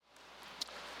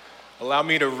Allow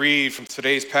me to read from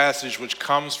today's passage, which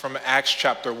comes from Acts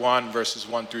chapter 1, verses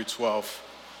 1 through 12.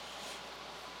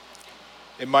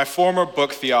 In my former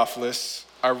book, Theophilus,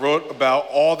 I wrote about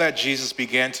all that Jesus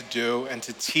began to do and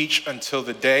to teach until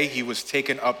the day he was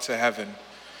taken up to heaven,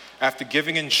 after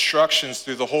giving instructions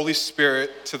through the Holy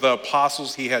Spirit to the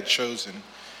apostles he had chosen.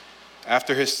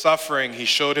 After his suffering, he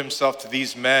showed himself to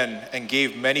these men and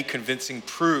gave many convincing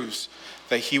proofs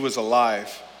that he was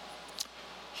alive.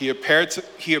 He appeared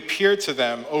to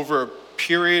them over a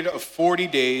period of 40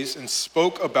 days and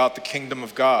spoke about the kingdom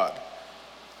of God.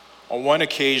 On one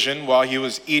occasion, while he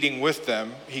was eating with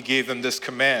them, he gave them this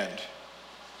command: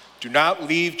 "Do not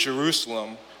leave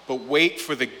Jerusalem, but wait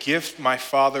for the gift my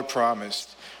Father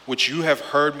promised, which you have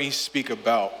heard me speak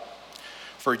about.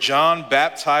 For John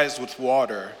baptized with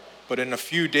water, but in a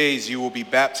few days you will be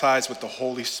baptized with the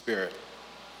Holy Spirit."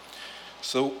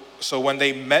 So when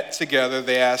they met together,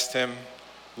 they asked him,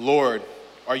 "Lord,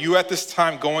 are you at this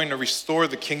time going to restore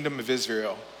the kingdom of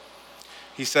Israel?"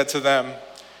 He said to them,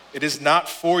 "It is not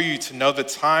for you to know the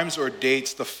times or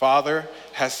dates the Father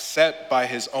has set by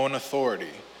his own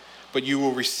authority, but you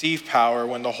will receive power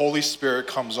when the Holy Spirit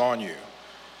comes on you,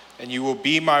 and you will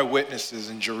be my witnesses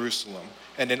in Jerusalem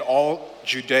and in all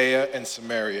Judea and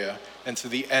Samaria and to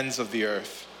the ends of the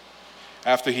earth."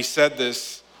 After he said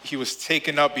this, he was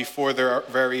taken up before their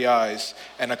very eyes,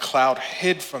 and a cloud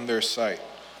hid from their sight.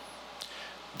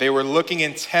 They were looking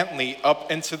intently up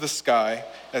into the sky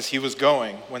as he was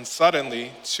going, when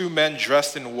suddenly 2 men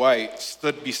dressed in white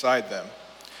stood beside them.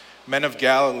 "Men of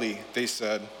Galilee," they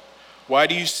said, "why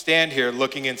do you stand here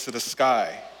looking into the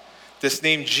sky? This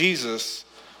name Jesus,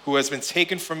 who has been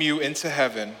taken from you into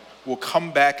heaven, will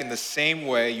come back in the same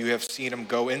way you have seen him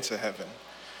go into heaven."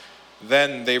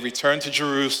 Then they returned to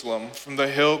Jerusalem from the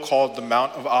hill called the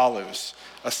Mount of Olives,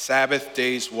 a Sabbath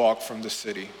day's walk from the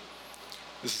city.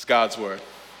 This is God's word.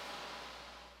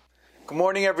 Good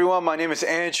morning, everyone. My name is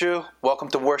Andrew. Welcome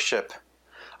to worship.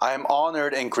 I am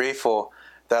honored and grateful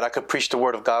that I could preach the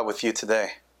word of God with you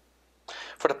today.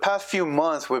 For the past few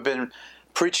months, we've been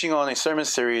preaching on a sermon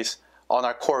series on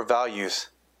our core values.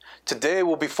 Today,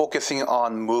 we'll be focusing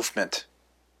on movement.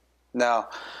 Now,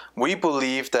 we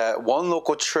believe that one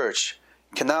local church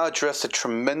cannot address the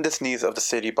tremendous needs of the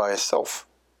city by itself.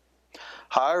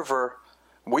 However,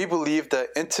 we believe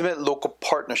that intimate local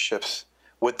partnerships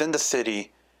within the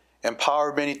city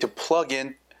empower many to plug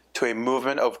in to a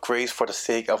movement of grace for the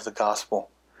sake of the gospel.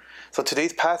 So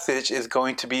today's passage is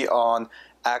going to be on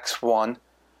Acts 1,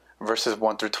 verses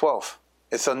 1 through 12.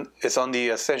 It's on the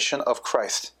ascension of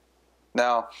Christ.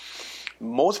 Now,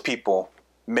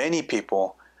 many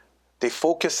people, they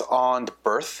focus on the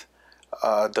birth,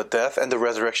 the death, and the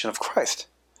resurrection of Christ.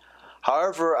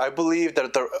 However, I believe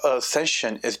that the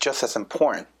ascension is just as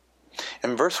important.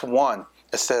 In verse 1,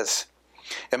 it says,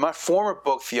 "In my former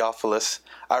book, Theophilus,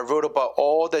 I wrote about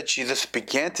all that Jesus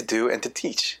began to do and to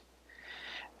teach."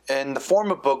 In the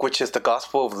former book, which is the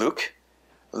Gospel of Luke,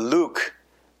 Luke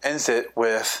ends it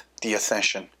with the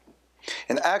ascension.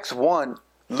 In Acts 1,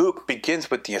 Luke begins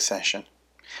with the ascension,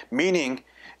 meaning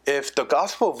if the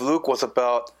Gospel of Luke was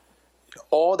about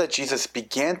all that Jesus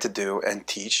began to do and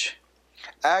teach,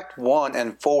 Act 1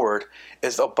 and forward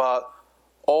is about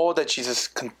all that Jesus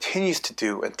continues to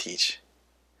do and teach.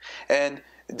 And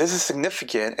this is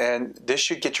significant, and this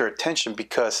should get your attention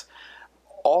because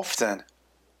often,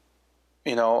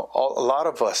 a lot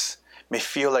of us may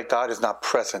feel like God is not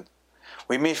present.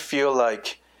 We may feel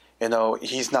like,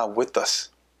 he's not with us.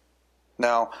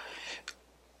 Now,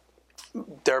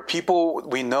 there are people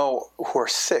we know who are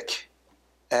sick,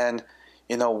 and,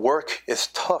 work is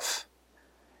tough.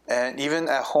 And even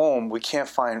at home, we can't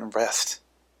find rest.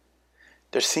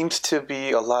 There seems to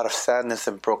be a lot of sadness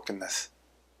and brokenness.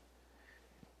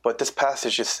 But this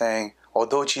passage is saying,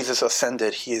 although Jesus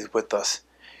ascended, he is with us.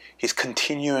 He's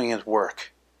continuing his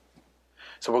work.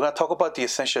 So we're going to talk about the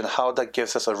ascension, how that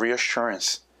gives us a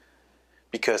reassurance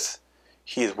because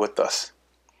he is with us.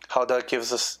 How that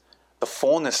gives us the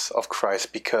fullness of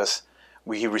Christ because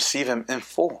we receive him in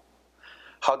full.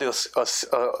 How the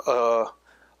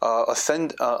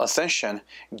ascension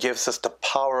gives us the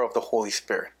power of the Holy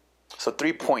Spirit. So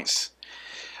 3 points.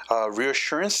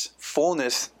 Reassurance,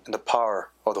 fullness, and the power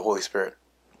of the Holy Spirit.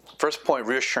 First point,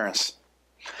 reassurance.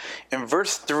 In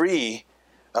verse 3,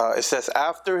 it says,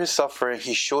 "After his suffering,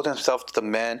 he showed himself to the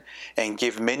men and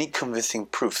gave many convincing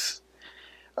proofs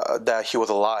that he was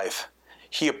alive.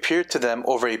 He appeared to them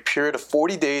over a period of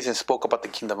 40 days and spoke about the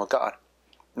kingdom of God."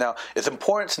 Now, it's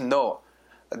important to note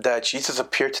that Jesus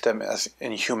appeared to them as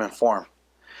in human form.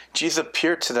 Jesus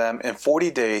appeared to them in 40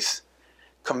 days,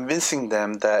 convincing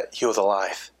them that he was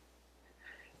alive.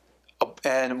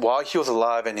 And while he was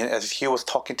alive, and as he was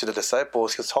talking to the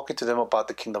disciples, he was talking to them about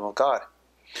the kingdom of God.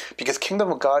 Because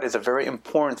kingdom of God is a very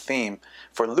important theme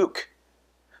for Luke.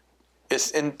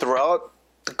 It's in throughout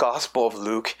the Gospel of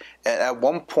Luke, and at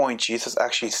one point Jesus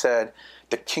actually said,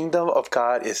 the kingdom of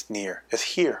God is near, is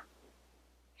here.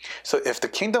 So if the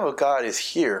kingdom of God is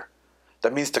here,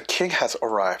 that means the king has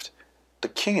arrived. The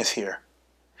king is here.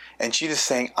 And Jesus is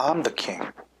saying, I'm the king.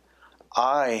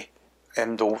 I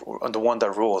am the one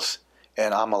that rules,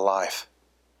 and I'm alive.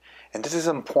 And this is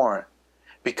important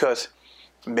because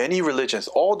many religions,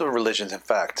 all the religions in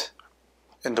fact,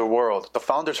 in the world, the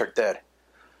founders are dead.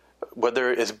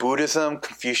 Whether it's Buddhism,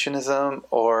 Confucianism,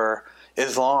 or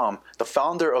Islam, the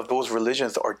founder of those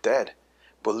religions are dead.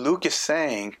 But Luke is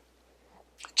saying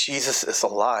Jesus is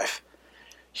alive.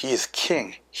 He is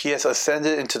king. He has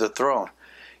ascended into the throne.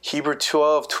 Hebrews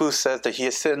 12:2 says that he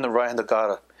is sitting in the right hand of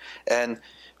God. And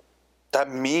that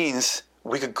means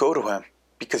we could go to him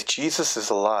because Jesus is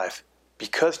alive.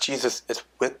 Because Jesus is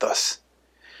with us.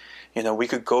 We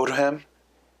could go to him.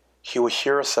 He will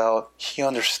hear us out. He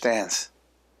understands.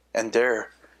 And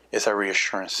there is our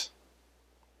reassurance.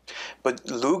 But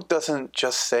Luke doesn't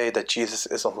just say that Jesus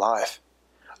is alive.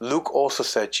 Luke also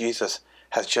said Jesus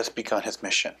has just begun his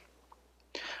mission.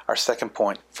 Our second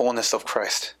point, fullness of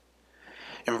Christ.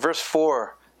 In verse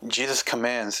 4, Jesus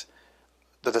commands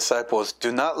the disciples,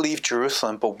 do not leave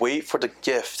Jerusalem, but wait for the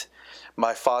gift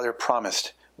my Father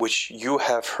promised, which you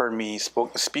have heard me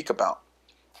speak about.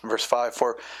 In verse 5,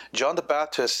 for John the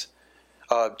Baptist,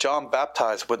 John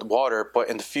baptized with water, but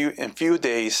in few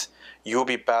days you will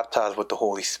be baptized with the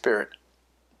Holy Spirit.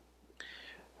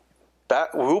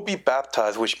 We'll be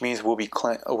baptized, which means we'll be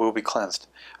cleansed.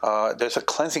 There's a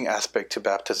cleansing aspect to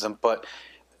baptism, but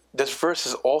this verse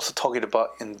is also talking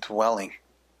about indwelling.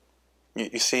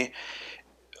 You see,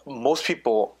 most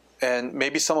people, and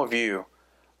maybe some of you,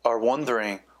 are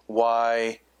wondering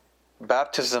why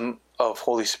baptism of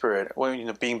Holy Spirit,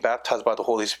 being baptized by the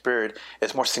Holy Spirit,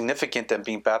 is more significant than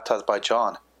being baptized by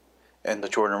John in the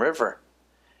Jordan River.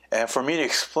 And for me to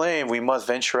explain, we must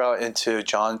venture out into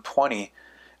John 20,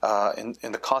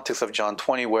 in the context of John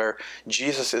 20, where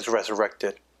Jesus is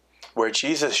resurrected, where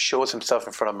Jesus shows himself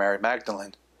in front of Mary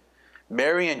Magdalene.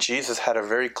 Mary and Jesus had a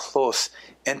very close,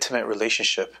 intimate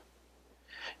relationship.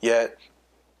 Yet,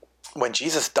 when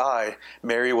Jesus died,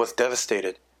 Mary was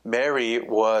devastated. Mary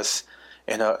was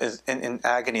in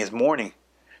agony, is mourning.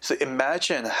 So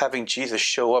imagine having Jesus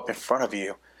show up in front of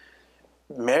you.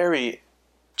 Mary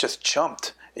just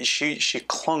jumped. She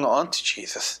clung on to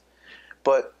Jesus.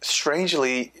 But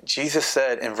strangely, Jesus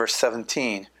said in verse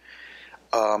 17,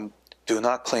 do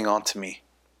not cling on to me,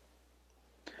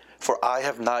 for I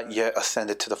have not yet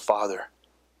ascended to the Father.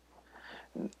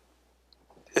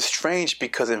 It's strange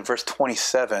because in verse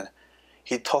 27,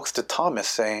 he talks to Thomas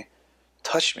saying,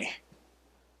 touch me.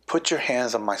 Put your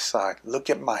hands on my side. Look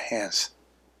at my hands.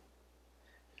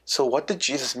 So what did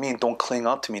Jesus mean, don't cling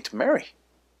on to me, to Mary?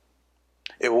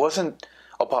 It wasn't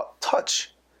about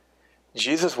touch.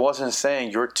 Jesus wasn't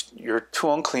saying, you're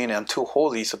too unclean and I'm too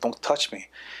holy, so don't touch me.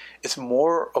 It's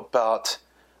more about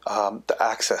the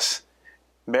access.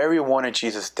 Mary wanted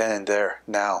Jesus then and there,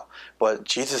 now. But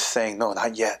Jesus is saying, no,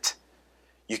 not yet.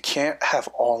 You can't have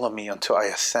all of me until I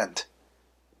ascend.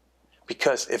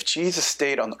 Because if Jesus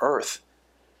stayed on earth,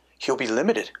 he'll be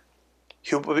limited.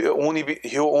 He'll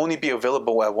only be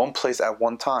available at one place at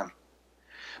one time.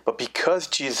 But because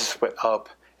Jesus went up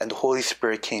and the Holy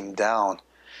Spirit came down,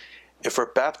 if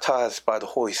we're baptized by the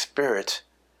Holy Spirit,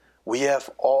 we have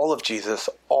all of Jesus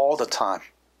all the time.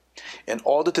 In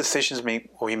all the decisions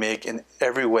we make in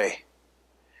every way.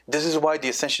 This is why the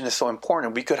ascension is so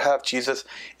important. We could have Jesus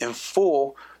in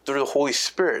full through the Holy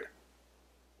Spirit.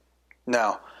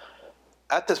 Now,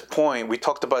 at this point, we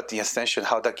talked about the ascension,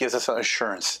 how that gives us an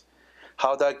assurance,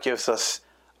 how that gives us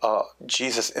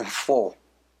Jesus in full.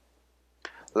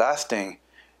 Last thing,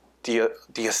 the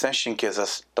ascension gives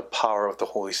us the power of the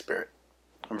Holy Spirit.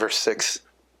 In verse 6,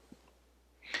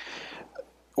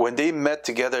 when they met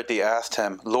together, they asked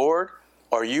him, Lord,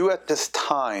 are you at this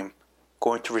time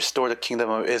going to restore the kingdom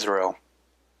of Israel?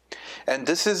 And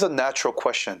this is a natural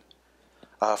question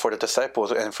for the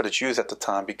disciples and for the Jews at the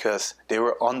time because they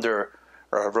were under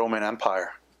Roman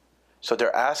Empire. So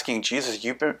they're asking, Jesus,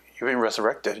 you've been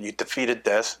resurrected. You defeated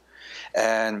death.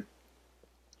 And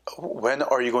when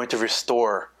are you going to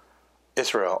restore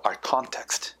Israel, our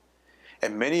context?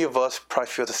 And many of us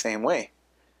probably feel the same way.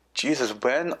 Jesus,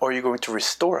 when are you going to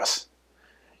restore us?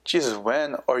 Jesus,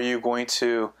 when are you going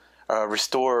to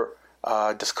restore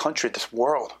this country, this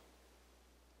world?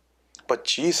 But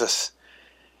Jesus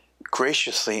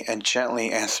graciously and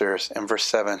gently answers in verse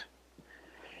 7,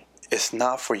 It's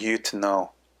not for you to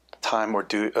know time or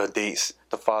days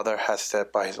the Father has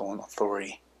set by his own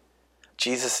authority.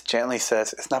 Jesus gently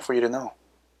says, it's not for you to know.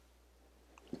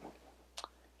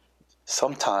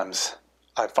 Sometimes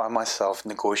I find myself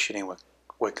negotiating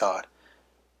with God.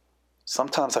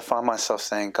 Sometimes I find myself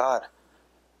saying, God,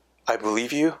 I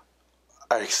believe you,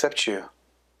 I accept you,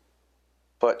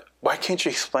 but why can't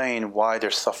you explain why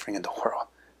there's suffering in the world?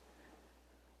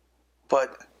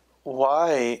 But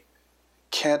why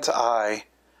can't I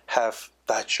have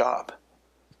that job?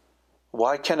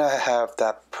 Why can't I have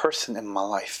that person in my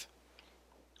life?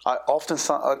 I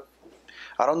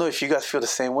don't know if you guys feel the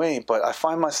same way, but I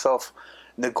find myself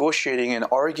negotiating and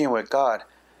arguing with God.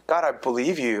 God, I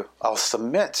believe you, I'll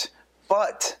submit,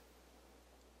 but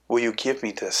will you give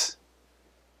me this?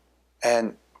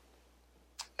 And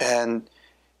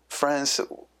friends,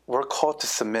 we're called to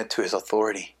submit to his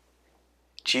authority.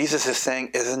 Jesus is saying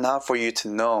it is not for you to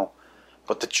know,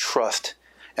 but to trust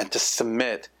and to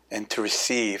submit and to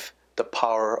receive the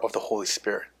power of the Holy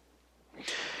Spirit.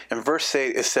 In verse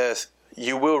 8 it says,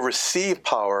 you will receive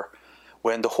power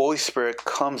when the Holy Spirit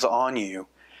comes on you,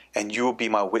 and you will be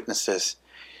my witnesses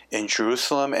in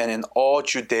Jerusalem and in all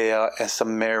Judea and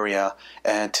Samaria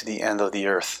and to the end of the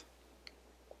earth.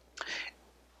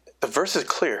 The verse is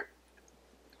clear.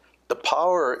 The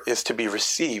power is to be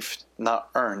received, not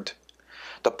earned.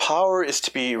 The power is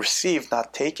to be received,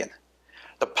 not taken.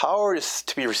 The power is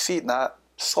to be received, not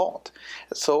sought.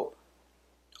 So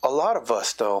a lot of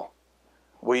us, though,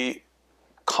 we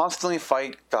constantly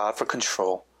fight God for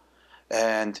control,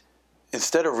 and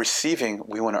instead of receiving,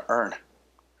 we want to earn.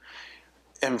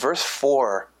 In verse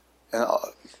 4,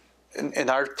 in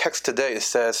our text today, it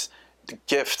says the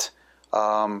gift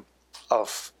from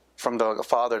the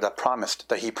Father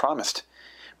that he promised.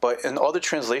 But in other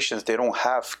translations, they don't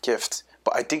have gift.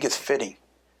 But I think it's fitting,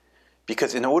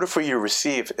 because in order for you to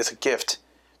receive, it's a gift.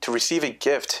 To receive a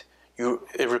gift,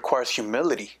 it requires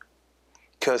humility.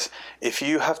 Because if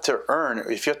you have to earn,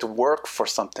 if you have to work for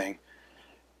something,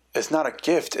 it's not a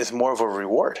gift, it's more of a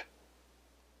reward.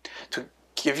 To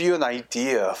give you an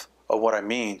idea of what I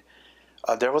mean,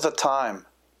 there was a time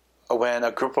when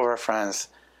a group of our friends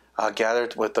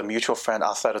gathered with a mutual friend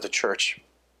outside of the church.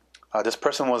 This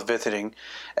person was visiting,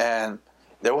 and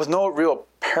there was no real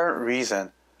apparent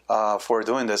reason for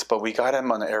doing this, but we got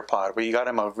him an AirPod. We got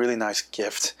him a really nice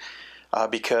gift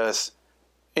because,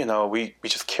 we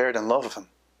just cared and loved him.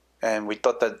 And we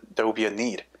thought that there would be a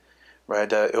need, right?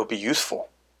 That it would be useful.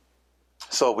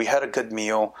 So we had a good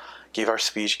meal, gave our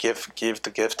speech, give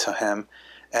the gift to him.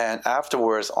 And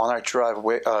afterwards, on our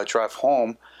drive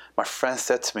home, my friend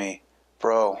said to me,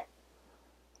 bro,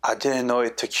 I didn't know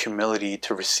it took humility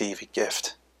to receive a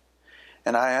gift.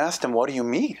 And I asked him, what do you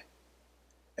mean?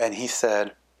 And he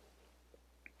said,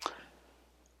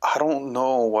 I don't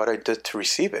know what I did to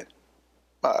receive it.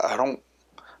 I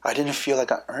didn't feel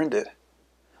like I earned it.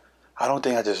 I don't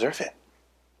think I deserve it.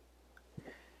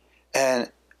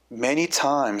 And many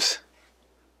times,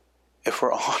 if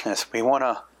we're honest, we want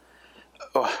to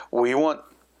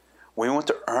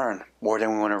earn more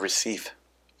than we want to receive.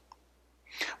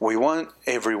 We want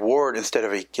a reward instead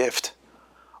of a gift.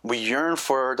 We yearn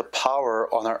for the power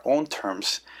on our own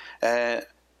terms, and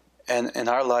in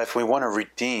our life, we want to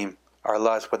redeem our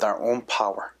lives with our own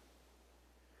power.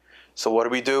 So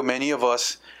what do? Many of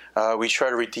us, we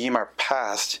try to redeem our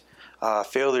past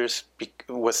failures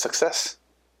with success.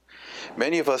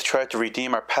 Many of us try to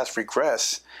redeem our past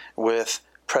regrets with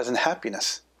present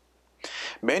happiness.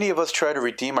 Many of us try to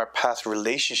redeem our past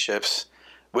relationships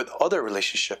with other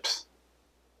relationships.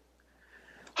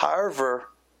 However,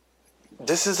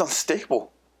 this is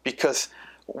unstable because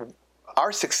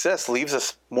our success leaves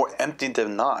us more empty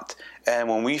than not. And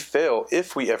when we fail,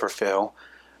 if we ever fail,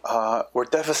 we're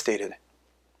devastated.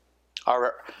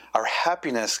 Our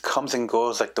happiness comes and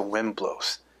goes like the wind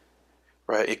blows,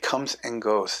 right? It comes and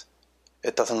goes.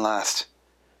 It doesn't last.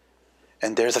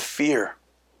 And there's a fear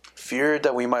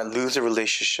that we might lose a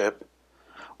relationship,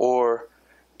 or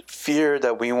fear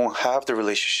that we won't have the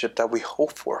relationship that we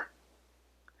hope for.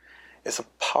 It's a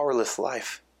powerless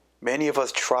life. Many of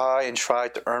us try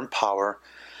to earn power,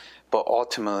 but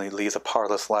ultimately leads a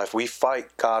powerless life. We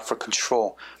fight God for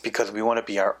control because we want to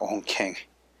be our own king.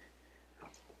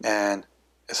 And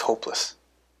it's hopeless.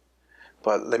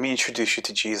 But let me introduce you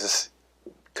to Jesus,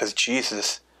 because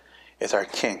Jesus is our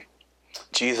king.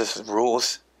 Jesus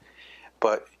rules,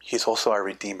 but he's also our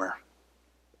redeemer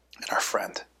and our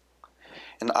friend.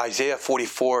 In Isaiah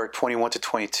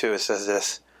 44:21-22, it says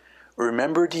this: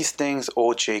 Remember these things,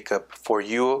 O Jacob, for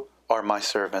you are my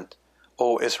servant,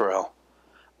 O Israel.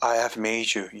 I have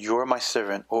made you. You are my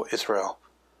servant, O Israel.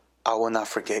 I will not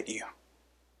forget you.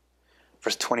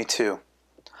 Verse 22.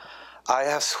 I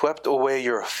have swept away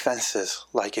your offenses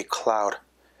like a cloud,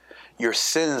 your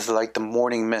sins like the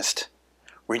morning mist.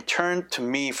 Return to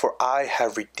me, for I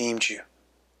have redeemed you.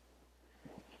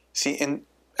 See,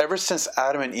 ever since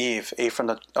Adam and Eve ate from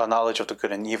the knowledge of the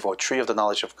good and evil, tree of the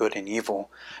knowledge of good and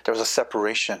evil, there was a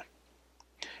separation.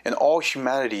 And all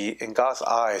humanity, in God's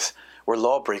eyes, were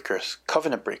lawbreakers,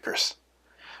 covenant breakers.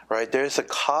 Right? There's a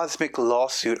cosmic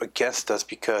lawsuit against us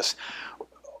because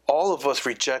all of us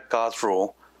reject God's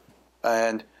rule,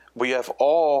 and we are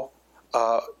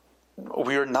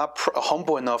not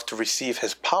humble enough to receive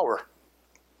His power.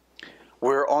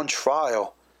 We're on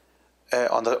trial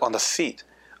on the seat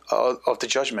of the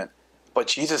judgment. But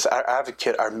Jesus, our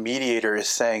advocate, our mediator, is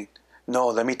saying, no,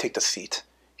 let me take the seat.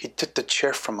 He took the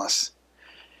chair from us.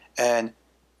 And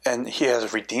He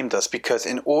has redeemed us, because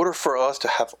in order for us to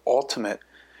have ultimate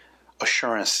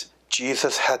assurance,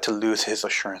 Jesus had to lose His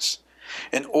assurance.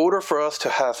 In order for us to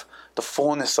have the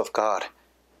fullness of God,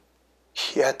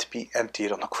 He had to be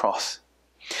emptied on the cross.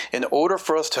 In order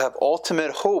for us to have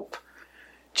ultimate hope,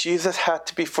 Jesus had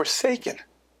to be forsaken.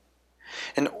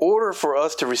 In order for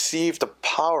us to receive the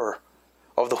power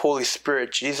of the Holy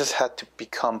Spirit, Jesus had to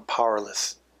become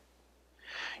powerless.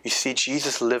 You see,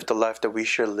 Jesus lived the life that we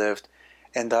should have lived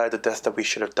and died the death that we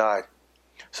should have died,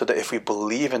 so that if we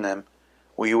believe in Him,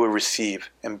 we will receive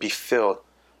and be filled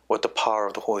with the power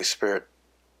of the Holy Spirit.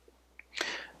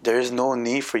 There is no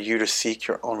need for you to seek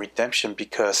your own redemption,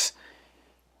 because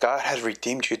God has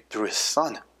redeemed you through His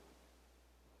Son.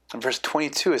 In verse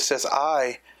 22, it says,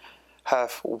 I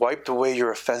have wiped away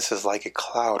your offenses like a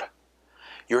cloud,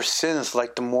 your sins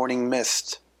like the morning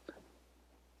mist.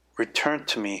 Return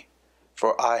to me,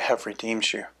 for I have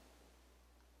redeemed you.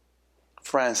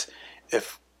 Friends,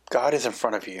 if God is in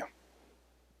front of you,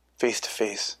 face to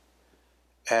face,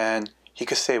 and He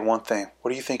could say one thing,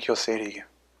 what do you think He'll say to you?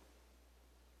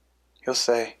 He'll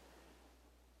say,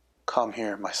 come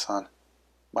here, my son,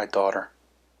 my daughter.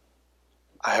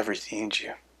 I have redeemed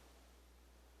you.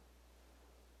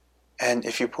 And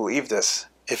if you believe this,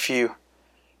 if you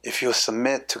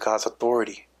submit to God's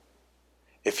authority,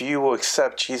 if you will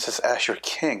accept Jesus as your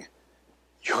King,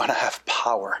 you're going to have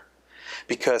power,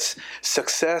 because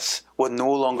success will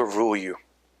no longer rule you,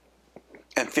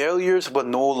 and failures will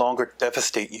no longer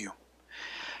devastate you.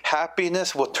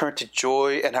 Happiness will turn to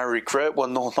joy, and our regret will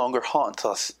no longer haunt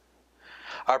us.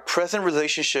 Our present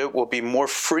relationship will be more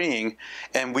freeing,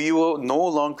 and we will no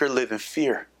longer live in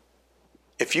fear.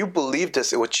 If you believe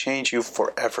this, it will change you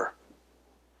forever,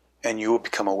 and you will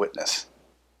become a witness.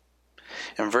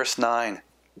 In verse 9,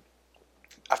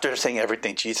 after saying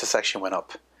everything, Jesus actually went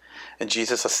up, and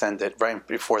Jesus ascended right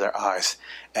before their eyes.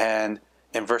 And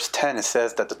in verse 10, it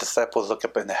says that the disciples looked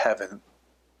up into heaven,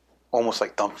 almost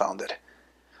like dumbfounded,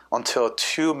 until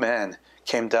two men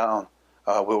came down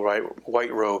with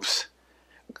white robes,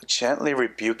 gently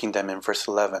rebuking them. In verse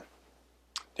 11,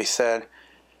 they said,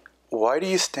 why do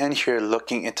you stand here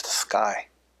looking into the sky?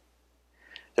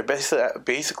 They're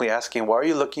basically asking, why are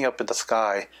you looking up in the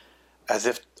sky as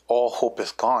if all hope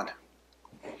is gone?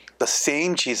 The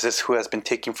same Jesus who has been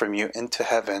taken from you into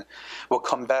heaven will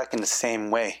come back in the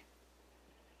same way.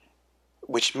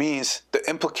 Which means the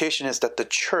implication is that the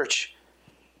church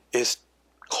is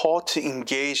called to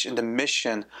engage in the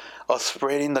mission of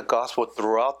spreading the gospel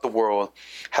throughout the world,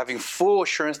 having full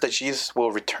assurance that Jesus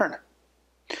will return.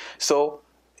 So,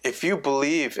 if you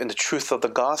believe in the truth of the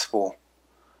gospel,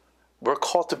 we're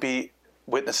called to be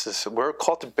witnesses. We're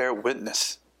called to bear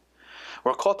witness.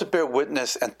 We're called to bear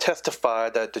witness and testify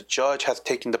that the judge has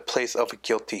taken the place of the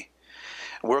guilty.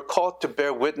 We're called to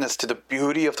bear witness to the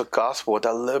beauty of the gospel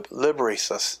that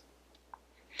liberates us.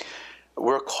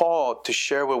 We're called to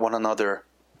share with one another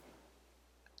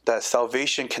that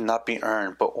salvation cannot be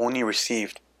earned, but only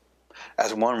received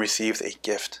as one receives a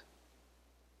gift.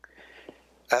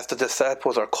 As the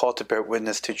disciples are called to bear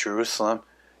witness to Jerusalem,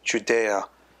 Judea,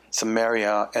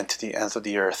 Samaria, and to the ends of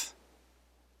the earth,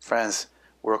 friends,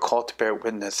 we're called to bear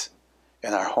witness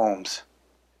in our homes,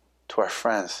 to our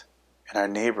friends, and our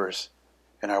neighbors,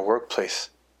 in our workplace,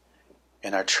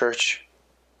 in our church,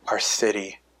 our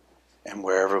city, and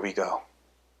wherever we go.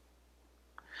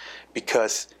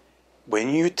 Because when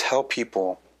you tell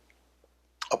people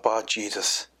about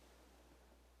Jesus,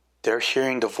 they're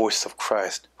hearing the voice of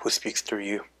Christ who speaks through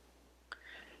you.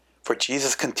 For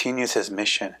Jesus continues His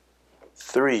mission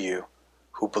through you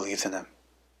who believes in Him.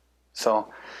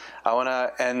 So I want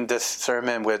to end this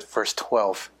sermon with verse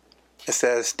 12. It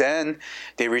says, then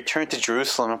they returned to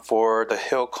Jerusalem from the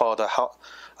hill called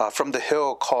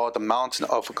the Mountain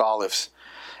of Olives,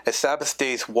 a Sabbath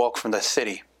day's walk from the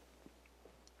city.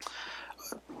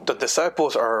 The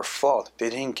disciples are flawed. They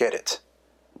didn't get it.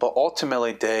 but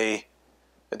ultimately they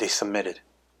submitted.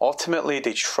 Ultimately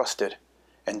they trusted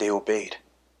and they obeyed.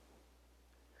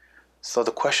 So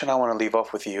the question I want to leave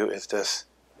off with you is this: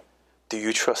 do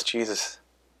you trust Jesus?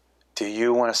 Do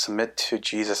you want to submit to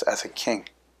Jesus as a king?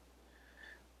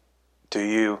 Do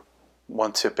you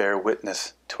want to bear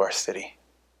witness to our city?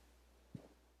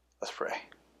 Let's pray.